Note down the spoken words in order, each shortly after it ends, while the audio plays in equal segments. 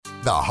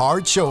The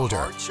Hard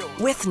Shoulder.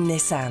 With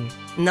Nissan.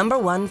 Number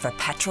one for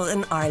petrol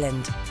in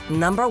Ireland.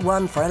 Number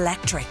one for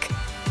electric.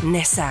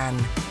 Nissan.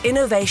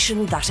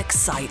 Innovation that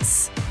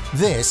excites.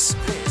 This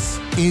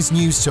is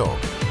News Talk.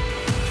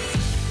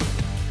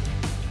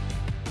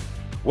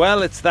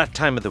 Well, it's that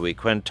time of the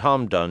week when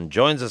Tom Dunn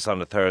joins us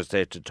on a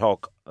Thursday to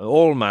talk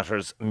all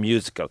matters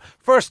musical.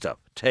 First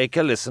up, take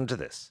a listen to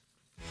this.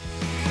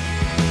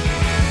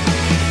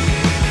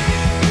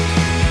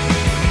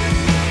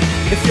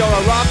 If you're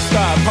a rock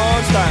star,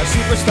 porn star,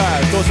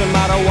 superstar, doesn't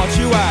matter what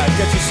you are,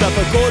 get yourself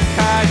a good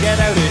car, get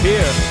out of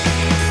here.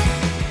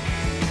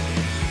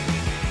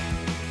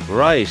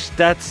 Right,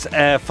 that's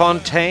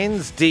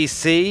Fontaines,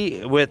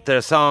 DC, with their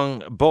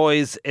song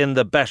Boys in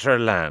the Better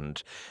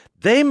Land.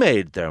 They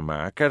made their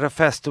mark at a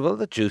festival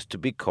that used to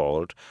be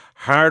called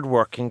Hard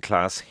Working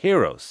Class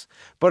Heroes,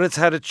 but it's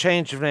had a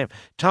change of name.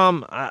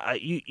 Tom,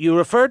 you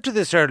referred to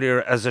this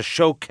earlier as a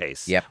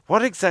showcase. Yep.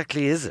 What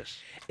exactly is it?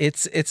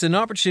 It's an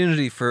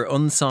opportunity for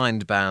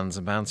unsigned bands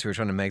and bands who are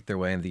trying to make their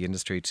way in the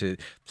industry to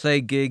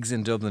play gigs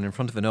in Dublin in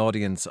front of an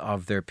audience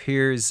of their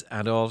peers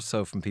and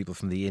also from people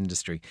from the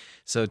industry.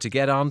 So to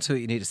get onto it,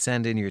 you need to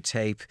send in your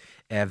tape.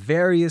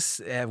 Various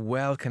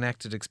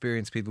well-connected,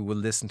 experienced people will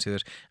listen to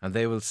it, and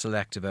they will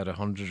select about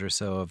 100 or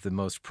so of the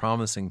most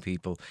promising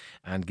people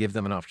and give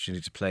them an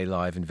opportunity to play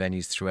live in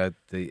venues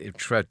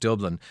throughout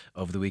Dublin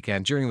over the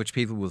weekend, during which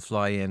people will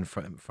fly in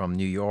from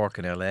New York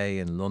and LA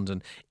and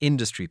London,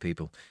 industry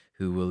people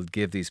who will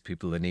give these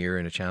people an ear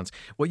and a chance.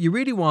 What you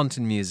really want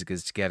in music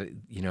is to get,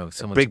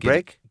 someone big to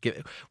break?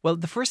 Well,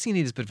 the first thing you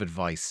need is a bit of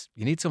advice.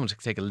 You need someone to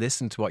take a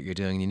listen to what you're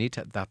doing. You need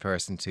that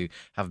person to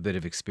have a bit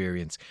of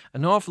experience.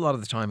 An awful lot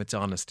of the time, it's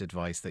honest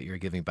advice that you're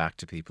giving back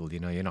to people.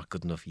 You're not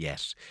good enough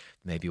yet,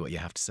 maybe what you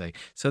have to say.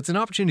 So it's an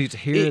opportunity to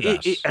hear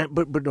that.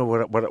 But no,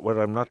 what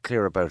I'm not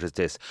clear about is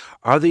this.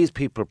 Are these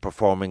people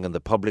performing and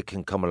the public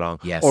can come along?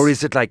 Yes. Or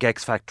is it like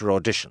X Factor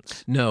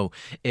auditions? No,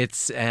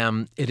 it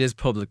is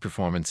public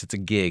performance. It's a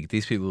gig.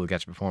 These people will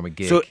get to perform a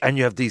gig. So, and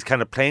you have these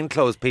kind of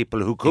plainclothes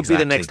people who could be the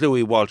Exactly. next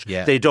Louis Walsh.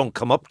 Yeah. They don't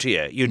come up to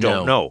you. You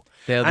don't know.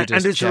 They'll be And just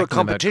is there a checking them out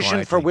competition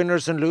for quietly.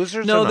 winners and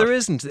losers? No, or not? there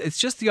isn't. It's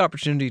just the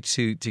opportunity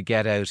to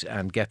get out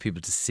and get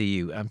people to see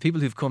you. And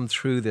people who've come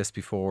through this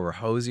before were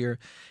Hosier,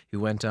 who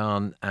went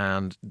on,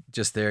 and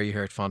just there you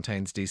heard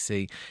Fontaines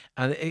DC.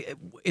 And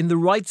in the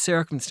right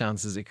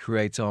circumstances, it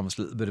creates almost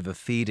a little bit of a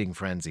feeding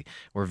frenzy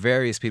where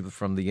various people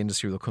from the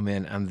industry will come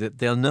in and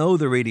they'll know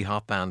the really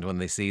hot band when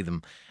they see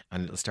them.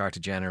 And it'll start to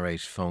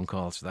generate phone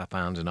calls for that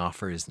band and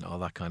offers and all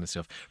that kind of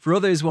stuff. For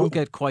others, won't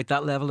get quite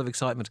that level of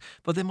excitement,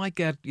 but they might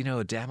get,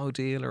 a demo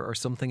deal or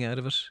something out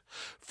of it.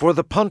 For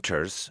the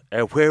punters,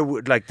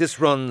 this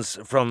runs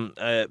from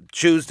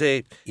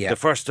Tuesday, Yeah. the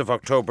 1st of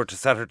October, to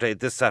Saturday,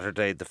 the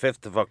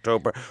 5th of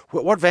October.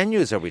 What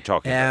venues are we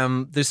talking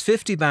about? There's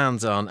 50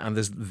 bands on, and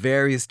there's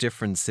various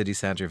different city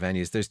centre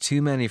venues. There's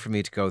too many for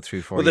me to go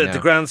through for you now. The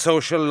Grand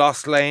Social,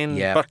 Lost Lane,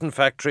 Yeah. Button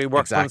Factory,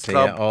 Workman's Exactly,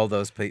 Club. yeah, all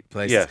those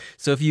places. Yeah.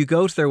 So if you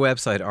go to their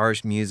website,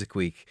 Irish Music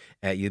Week,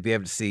 you'll be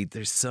able to see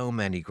there's so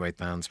many great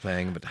bands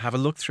playing. But have a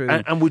look through.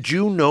 And would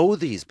you know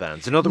these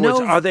bands? In other words,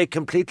 No. are they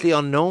completely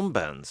unknown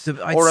bands?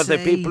 I'd Or are they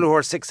say- people who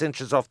are 6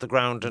 inches off the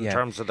ground in Yeah.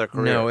 terms of their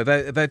career? No,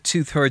 about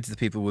 2/3 of the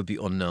people would be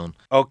unknown.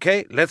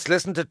 Okay, let's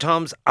listen to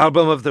Tom's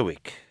album of the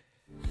week.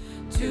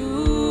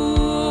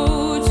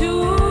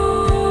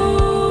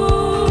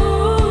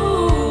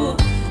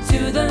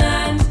 To the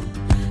land,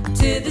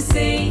 to the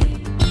sea,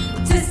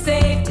 to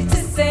safety, to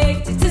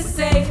safety, to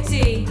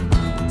safety.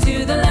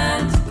 To the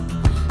land,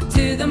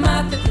 to the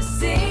mouth of the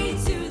sea,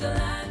 to the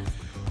land.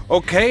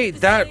 Okay,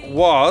 that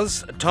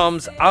was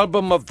Tom's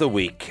album of the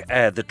week.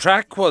 The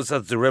track was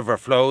As the River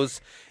Flows.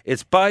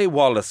 It's by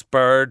Wallace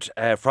Bird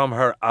from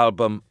her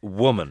album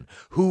Woman.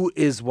 Who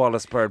is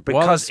Wallace Bird?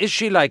 Because Wallace- is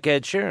she like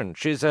Ed Sheeran?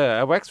 She's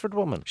a Wexford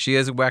woman. She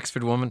is a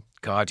Wexford woman.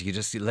 God, you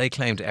just lay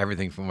claim to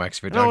everything from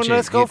Wexford, No, don't you?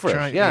 let's go You for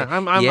try- it. Yeah,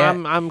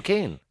 I'm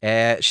keen.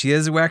 She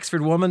is a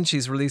Wexford woman.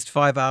 She's released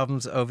 5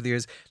 albums over the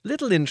years.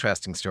 Little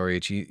interesting story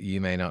which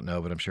you may not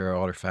know, but I'm sure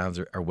all her fans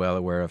are well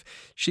aware of.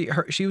 She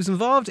was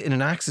involved in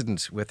an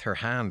accident with her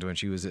hand when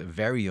she was a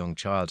very young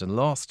child and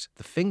lost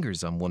the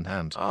fingers on one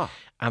hand.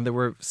 And they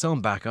were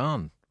sewn back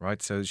on. Right,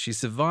 so she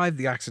survived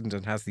the accident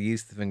and has the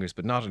use of the fingers,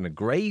 but not in a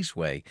great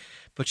way.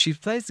 But she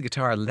plays the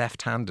guitar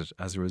left-handed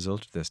as a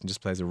result of this, and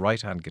just plays a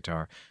right-hand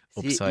guitar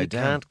upside you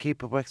down. can't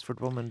keep a Wexford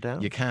woman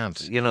down. You can't.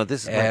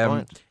 This is my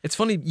point. It's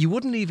funny, you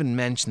wouldn't even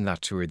mention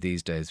that to her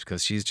these days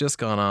because she's just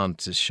gone on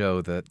to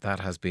show that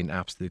has been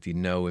absolutely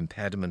no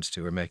impediment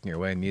to her making her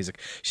way in music.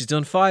 She's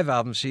done 5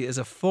 albums. She is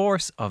a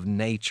force of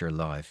nature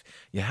live.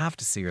 You have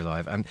to see her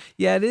live. And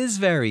yeah, it is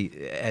very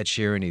Ed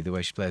Sheeran-y the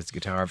way she plays the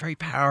guitar, very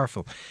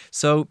powerful.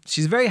 So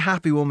she's a very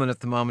happy woman at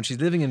the moment. She's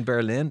living in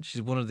Berlin.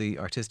 She's one of the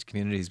artistic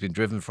communities been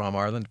driven from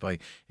Ireland by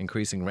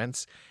increasing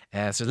rents.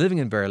 So living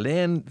in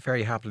Berlin,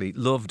 very happily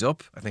loved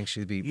up. I think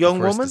she'd be Young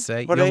the first woman? to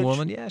say. What Young age?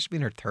 woman, yeah, she'd be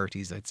in her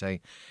 30s, I'd say.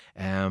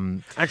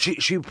 And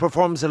she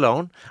performs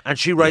alone and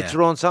she writes Yeah.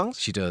 her own songs?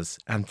 She does.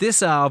 And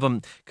this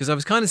album, because I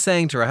was kind of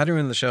saying to her, I had her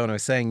in the show and I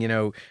was saying,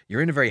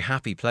 you're in a very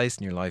happy place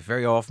in your life.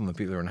 Very often when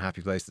people are in a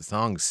happy place, the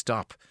songs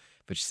stop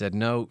But she said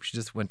no, she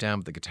just went down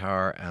with the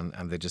guitar and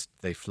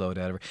they flowed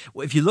out of her.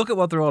 Well, if you look at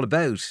what they're all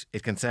about,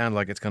 it can sound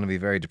like it's going to be a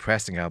very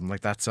depressing album.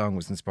 Like that song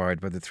was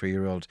inspired by the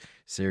 3-year-old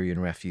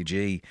Syrian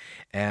refugee.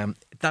 That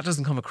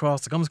doesn't come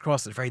across. It comes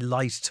across as a very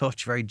light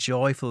touch, very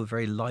joyful,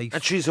 very light.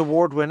 And she's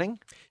award-winning?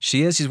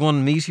 She is. She's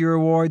won Meteor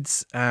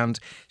Awards and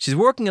she's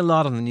working a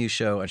lot on the new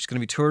show and she's going to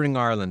be touring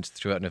Ireland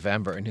throughout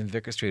November and in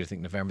Vicar Street, I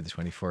think November the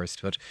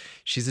 21st. But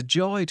she's a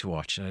joy to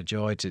watch and a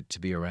joy to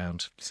be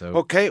around. So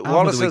okay, album of the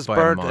Wallace's week by a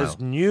Bird mile. is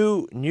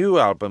new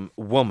album,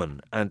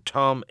 Woman, and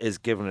Tom is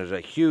giving it a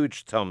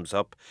huge thumbs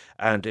up.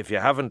 And if you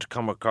haven't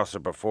come across her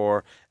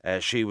before,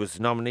 she was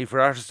nominee for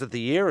Artist of the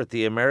Year at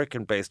the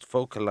American-based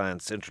Folk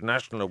Alliance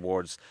International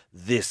Awards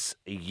this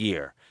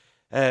year.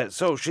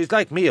 So she's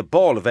like me, a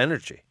ball of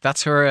energy.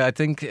 That's her. I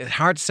think it's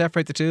hard to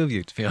separate the two of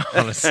you, to be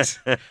honest.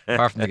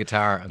 Apart from the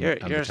guitar and the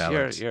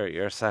talent.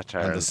 Your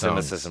satire And and the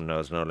songs. cynicism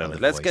knows no limit.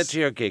 the Let's voice. get to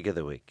your gig of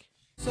the week.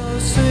 So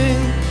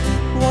sing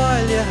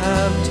while you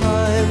have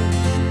time.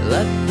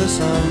 Let the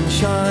sun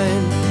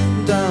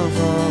shine down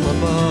from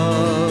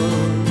above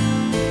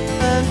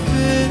and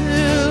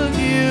fill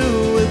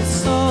you with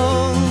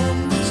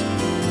songs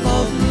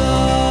of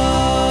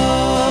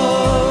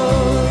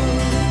love.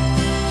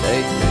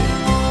 Take me.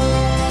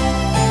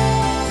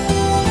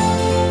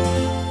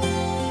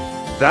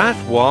 That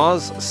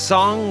was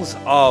Songs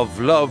of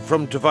Love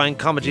from Divine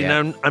Comedy.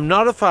 Yeah. Now, I'm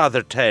not a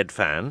Father Ted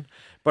fan,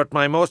 but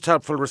my most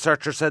helpful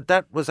researcher said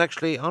that was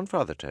actually on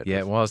Father Ted. Yeah,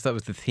 it was. That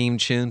was the theme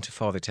tune to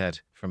Father Ted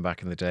from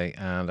back in the day.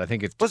 And I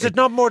think Was it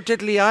not more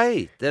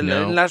diddly-eye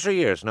No. in latter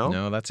years, no?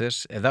 No, that's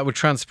it. That would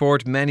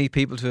transport many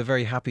people to a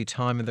very happy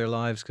time in their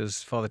lives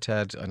because Father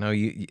Ted, I know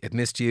it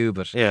missed you,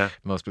 but Yeah.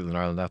 most people in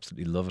Ireland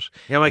absolutely love it.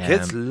 Yeah, my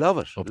kids love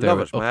it. Up there, Love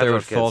with, it. My up there adult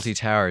with kids. Faulty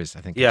Towers, I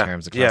think, Yeah, in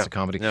terms of classic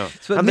comedy. No.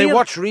 So and they Neil-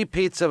 watch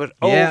repeats of it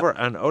Yeah. over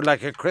and over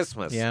like a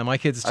Christmas. Yeah, my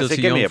kids are I still say,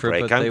 too give me young a for it,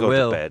 break. but I'm they going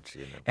will. to bed.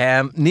 You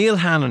know. Neil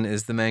Hannon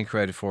is the main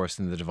creative force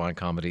in the Divine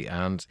Comedy,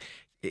 and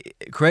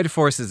creative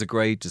force is a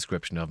great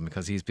description of him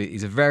because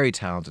he's a very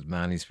talented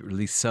man. He's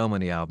released so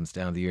many albums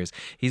down the years.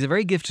 He's a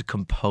very gifted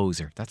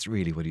composer. That's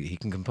really what he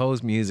can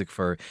compose music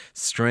for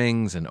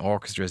strings and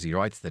orchestras. He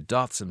writes the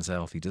dots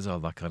himself. He does all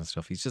that kind of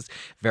stuff. He's just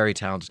very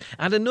talented.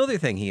 And another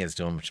thing he has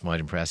done, which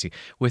might impress you,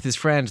 with his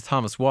friend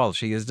Thomas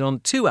Walsh, he has done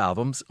 2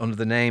 albums under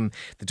the name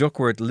The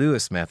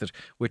Duckworth-Lewis Method,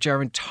 which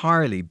are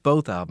entirely,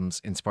 both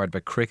albums, inspired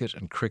by cricket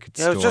and cricket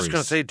Yeah, I was stories. just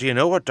going to say, do you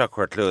know what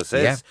Duckworth-Lewis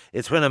is? Yeah.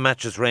 It's when a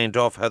match is rained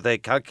off, how they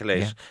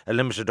calculate a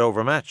limited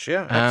over match.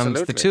 Yeah, And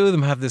absolutely. the two of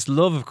them have this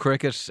love of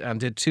cricket and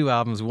did 2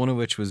 albums, one of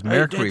which was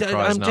Mercury Prize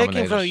I'm nominated.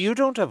 taking from you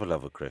don't have a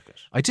love of cricket.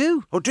 I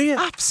do. Oh, do you?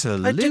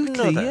 Absolutely. I didn't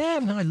know that. Yeah,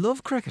 no, I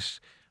love cricket.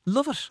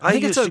 Love it. I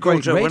think used it's to a go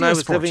great to, when radio I was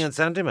sport. living in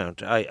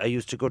Sandymount, I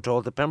used to go to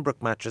all the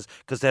Pembroke matches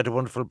because they had a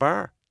wonderful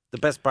bar. The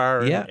best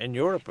bar in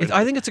Europe.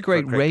 I think it's a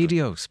great for cricket.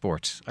 radio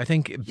sport. I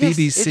think Yes,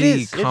 BBC it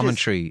is.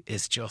 commentary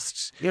is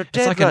just You're it's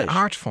dead like right. an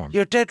art form.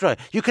 You're dead right.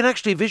 You can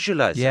actually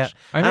visualise Yeah. it.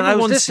 I And remember I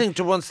was once- listening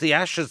to once the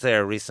Ashes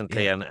there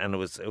recently, and it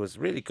was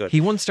really good.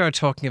 He once started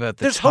talking about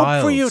the There's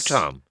tiles. hope for you,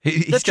 Tom. He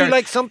that you started-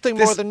 like something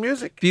more this than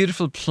music.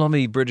 Beautiful,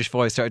 plummy British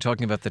voice started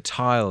talking about the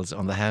tiles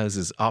on the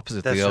houses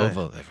opposite That's the right.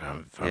 Oval.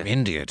 From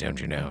India,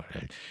 don't you know? So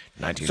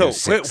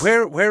 1906.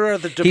 where are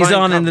the divine He's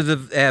on in com-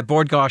 the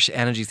Bord Gosh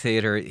Energy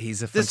Theatre.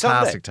 He's a This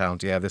fantastic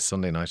talent. Yeah, this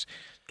Sunday night.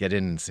 Get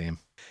in and see him.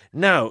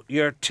 Now,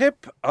 your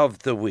tip of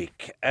the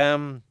week.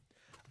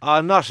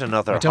 Not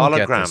another I don't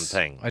get hologram this.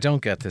 thing. I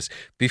don't get this.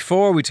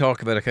 Before we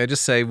talk about it, can I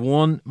just say,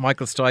 1,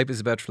 Michael Stipe is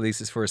about to release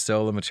his first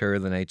solo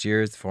material in 8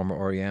 years, the former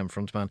R.E.M.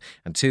 frontman.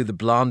 And 2, the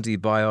Blondie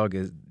biog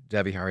is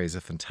Debbie Harry is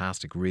a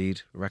fantastic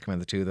read. I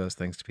recommend the 2 of those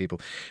things to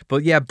people.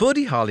 But yeah,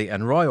 Buddy Holly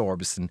and Roy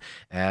Orbison,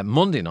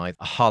 Monday night,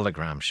 a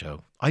hologram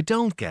show. I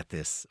don't get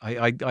this.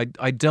 I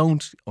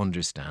don't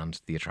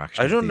understand the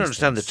attraction. I of don't these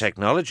understand things. the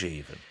technology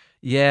even.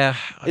 Yeah,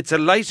 It's a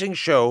lighting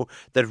show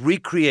that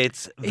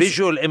recreates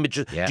visual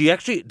images. Yeah. Do you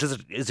actually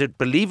is it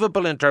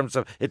believable in terms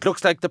of it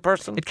looks like the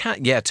person? it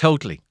can't. Yeah,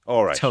 totally.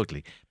 All right.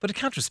 Totally. But it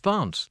can't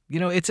respond. You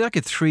know, it's like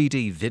a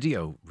 3D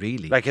video,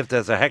 really. Like if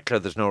there's a heckler,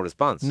 there's no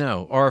response.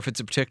 No, or if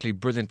it's a particularly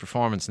brilliant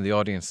performance and the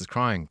audience is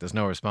crying, there's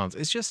no response.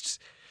 It's just,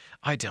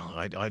 there's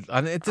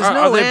Are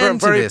no they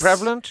end to very this.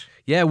 prevalent?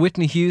 Yeah,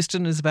 Whitney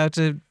Houston is about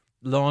to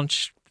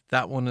launch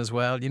that one as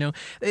well. You know,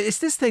 it's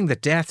this thing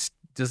that death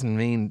doesn't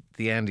mean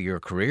the end of your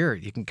career.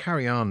 You can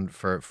carry on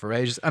for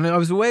ages. And I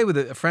was away with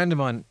a friend of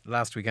mine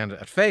last weekend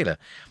at Fela,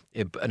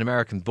 an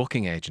American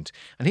booking agent,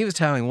 and he was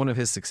telling one of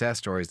his success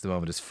stories at the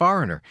moment is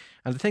Foreigner.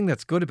 And the thing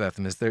that's good about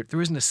them is there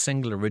isn't a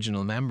single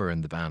original member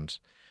in the band.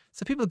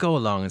 So people go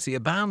along and see a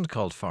band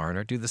called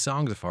Foreigner do the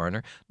songs of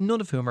Foreigner, none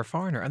of whom are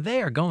Foreigner, and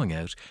they are going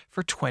out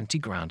for 20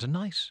 grand a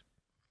night.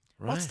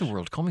 What's the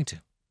world coming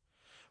to?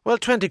 Well,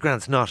 20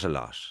 grand's not a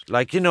lot.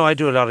 Like, you know, I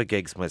do a lot of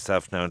gigs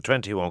myself now, and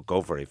 20 won't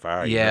go very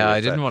far. you Yeah, know, I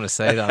it's, didn't want to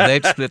say that.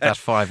 They'd split that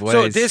 5 ways.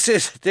 So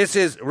this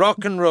is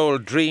Rock and Roll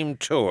Dream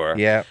Tour.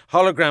 Yeah.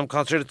 Hologram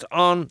concert. It's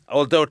on,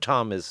 although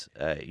Tom is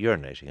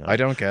urinating on I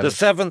don't get the it.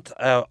 7th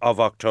of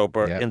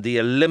October Yeah. in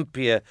the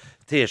Olympia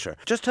Theatre.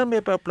 Just tell me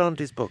about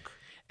Blondie's book.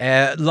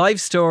 Life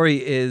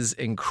story is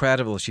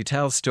incredible. She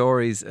tells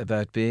stories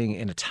about being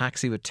in a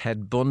taxi with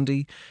Ted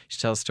Bundy. She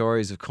tells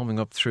stories of coming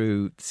up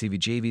through the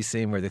CBGB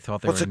scene where they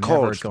thought they What's were it never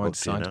called, going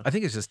to do you sign. know? I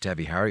think it's just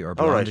Debbie Harry or Oh,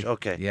 Blondie. right,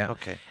 okay, Yeah.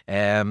 okay.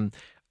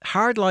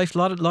 Hard life. A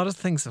lot of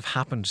things have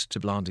happened to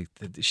Blondie.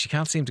 She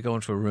can't seem to go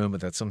into a room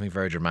without something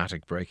very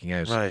dramatic breaking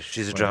out. Right,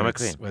 she's a Whether drama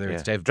it's- queen. Whether yeah.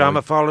 it's David Drama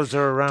Bowie, follows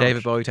her around.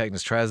 David Bowie taking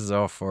his trousers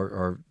off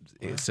or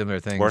similar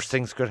things. Worse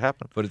things could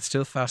happen. But it's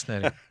still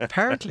fascinating.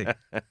 Apparently.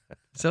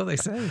 So they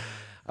say.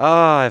 Oh,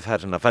 I've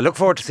had enough. I look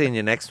forward to seeing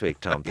you next week,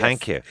 Tom.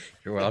 Thank you.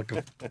 You're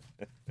welcome.